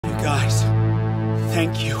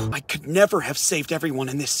Thank you. I could never have saved everyone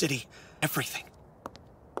in this city. Everything.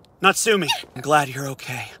 Natsumi, I'm glad you're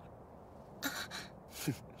okay.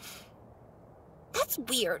 That's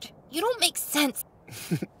weird. You don't make sense.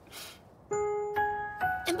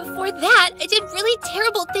 And before that, I did really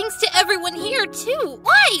terrible things to everyone here, too.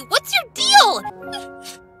 Why? What's your deal?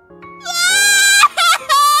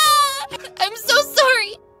 I'm so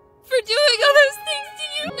sorry for doing all those things to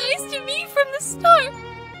you. Nice to me from the start.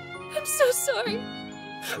 I'm so sorry.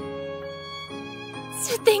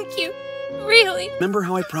 So thank you. Really. Remember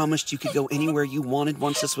how I promised you could go anywhere you wanted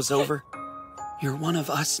once this was over? You're one of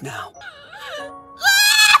us now.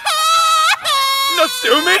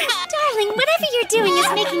 Natsumi! Darling, whatever you're doing is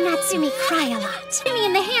making Natsumi cry a lot. Putting me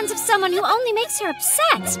in the hands of someone who only makes her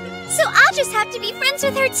upset. So I'll just have to be friends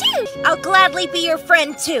with her too. I'll gladly be your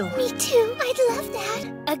friend too. Me too. I'd love that.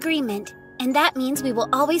 Agreement. And that means we will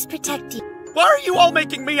always protect you. Why are you all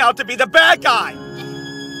making me out to be the bad guy?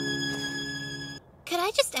 Could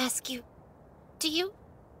I just ask you, do you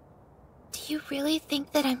really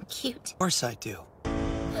think that I'm cute? Of course I do.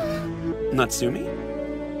 Natsumi?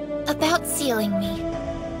 About sealing me.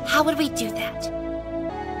 How would we do that?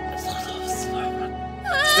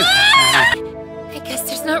 I guess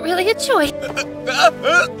there's not really a choice.